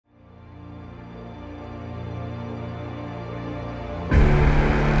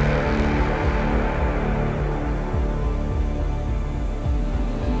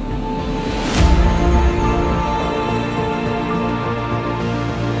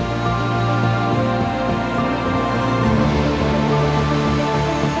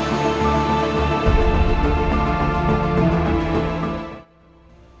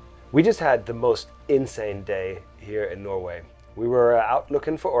We just had the most insane day here in Norway. We were out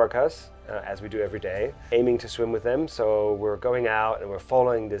looking for orcas, as we do every day, aiming to swim with them. So we're going out and we're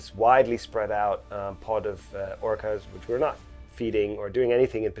following this widely spread out pod of orcas, which we're not feeding or doing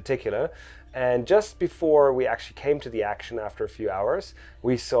anything in particular. And just before we actually came to the action after a few hours,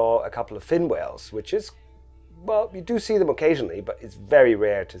 we saw a couple of fin whales, which is, well, you do see them occasionally, but it's very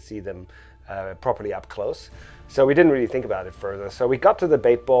rare to see them properly up close. So we didn't really think about it further. So we got to the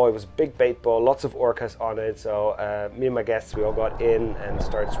bait ball. It was a big bait ball, lots of orcas on it. So me and my guests, we all got in and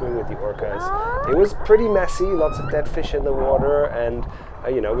started swimming with the orcas. It was pretty messy, lots of dead fish in the water, and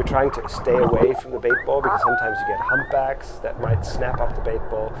you know, we're trying to stay away from the bait ball because sometimes you get humpbacks that might snap up the bait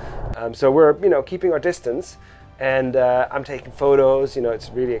ball. So we're, you know, keeping our distance, and I'm taking photos. You know, it's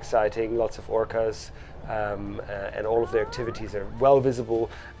really exciting, lots of orcas. And all of their activities are well visible,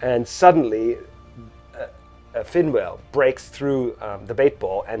 and suddenly a fin whale breaks through the bait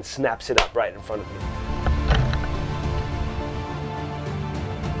ball and snaps it up right in front of me.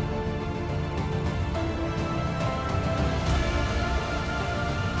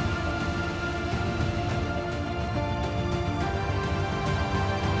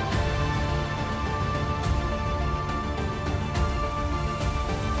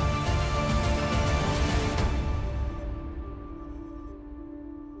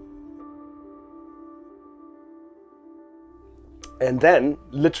 And then,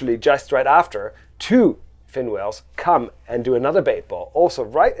 literally just right after, two fin whales come and do another bait ball, also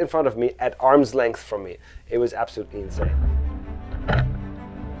right in front of me at arm's length from me. It was absolutely insane.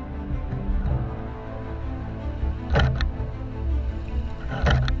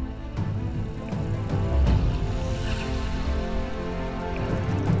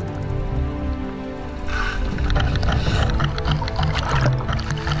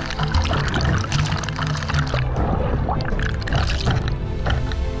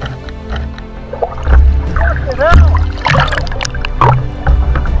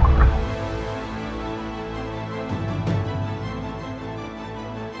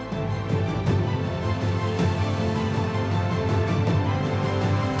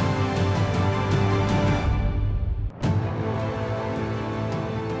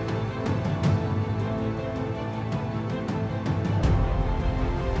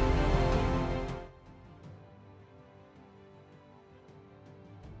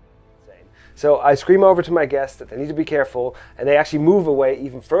 So I scream over to my guests that they need to be careful, and they actually move away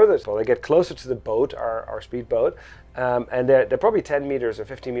even further. So they get closer to the boat, our speedboat, and they're probably 10 meters or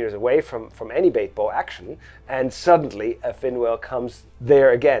 15 meters away from any bait ball action. And suddenly a fin whale comes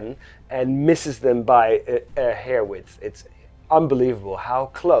there again and misses them by a hair width. It's unbelievable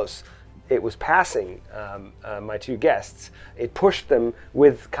how close it was passing my two guests. It pushed them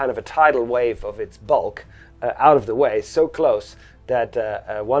with kind of a tidal wave of its bulk out of the way, so close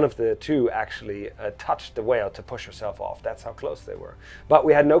that one of the two actually touched the whale to push herself off. That's how close they were. But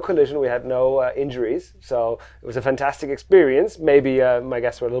we had no collision, we had no injuries, so it was a fantastic experience. Maybe my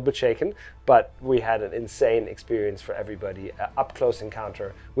guests were a little bit shaken, but we had an insane experience for everybody. Up-close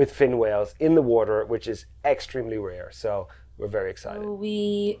encounter with fin whales in the water, which is extremely rare, so we're very excited. So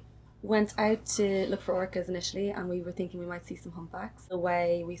we went out to look for orcas initially, and we were thinking we might see some humpbacks. The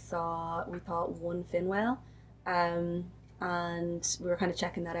way we thought one fin whale. And we were kind of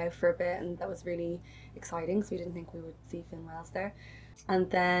checking that out for a bit, and that was really exciting, so we didn't think we would see fin whales there. And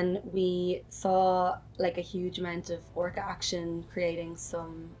then we saw like a huge amount of orca action creating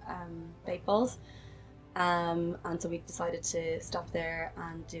some bait balls, and so we decided to stop there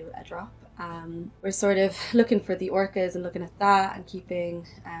and do a drop. We're sort of looking for the orcas and looking at that and keeping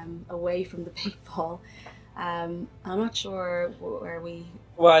away from the bait ball. I'm not sure where we...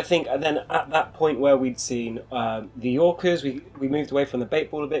 Well, I think then at that point where we'd seen the orcas, we moved away from the bait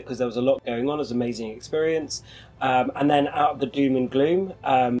ball a bit because there was a lot going on. It was an amazing experience. And then out of the doom and gloom,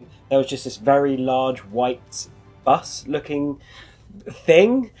 there was just this very large white bus-looking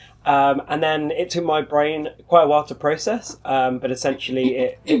thing. And then it took my brain quite a while to process, but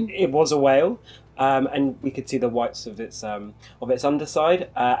essentially it was a whale. And we could see the whites of its underside.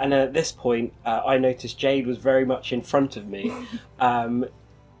 And at this point, I noticed Jade was very much in front of me,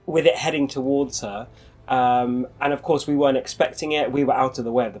 with it heading towards her. And of course, we weren't expecting it. We were out of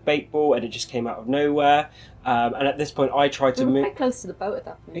the way of the bait ball, and it just came out of nowhere. And at this point, I tried to move. We were quite close to the boat at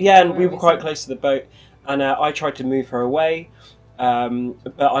that point. Yeah, and we were quite close to the boat. And I tried to move her away,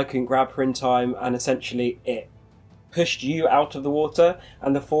 but I couldn't grab her in time. And essentially, it pushed you out of the water,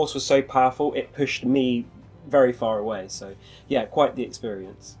 and the force was so powerful it pushed me very far away. So yeah, quite the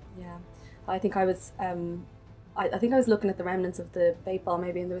experience. Yeah, I think I was I think I was looking at the remnants of the bait ball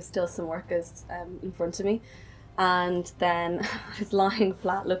maybe, and there was still some orcas in front of me, And then I was lying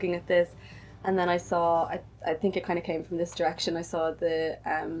flat looking at this, and then I saw, I think it kind of came from this direction. I saw the,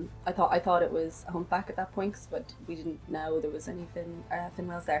 I thought it was a humpback at that point, but we didn't know there was any fin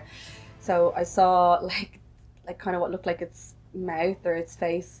whales there. So I saw like kind of what looked like its mouth or its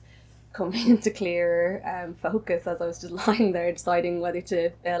face coming into clearer focus as I was just lying there deciding whether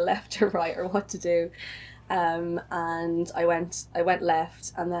to left or right or what to do. And I went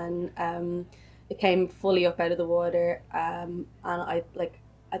left, and then it came fully up out of the water, and I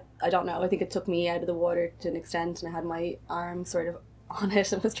don't know, I think it took me out of the water to an extent, and I had my arm sort of on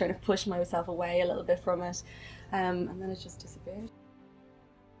it and was trying to push myself away a little bit from it, and then it just disappeared.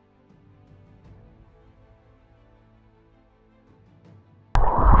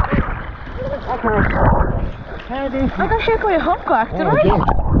 I got hit by a humpback, did I?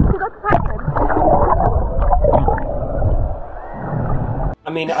 I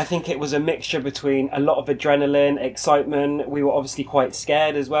mean, I think it was a mixture between a lot of adrenaline, excitement. We were obviously quite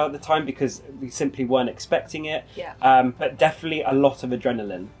scared as well at the time because we simply weren't expecting it. Yeah. But definitely a lot of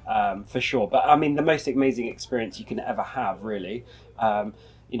adrenaline, for sure. But I mean, the most amazing experience you can ever have, really.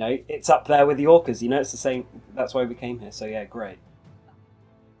 You know, it's up there with the orcas. You know, it's the same. That's why we came here. So yeah, great.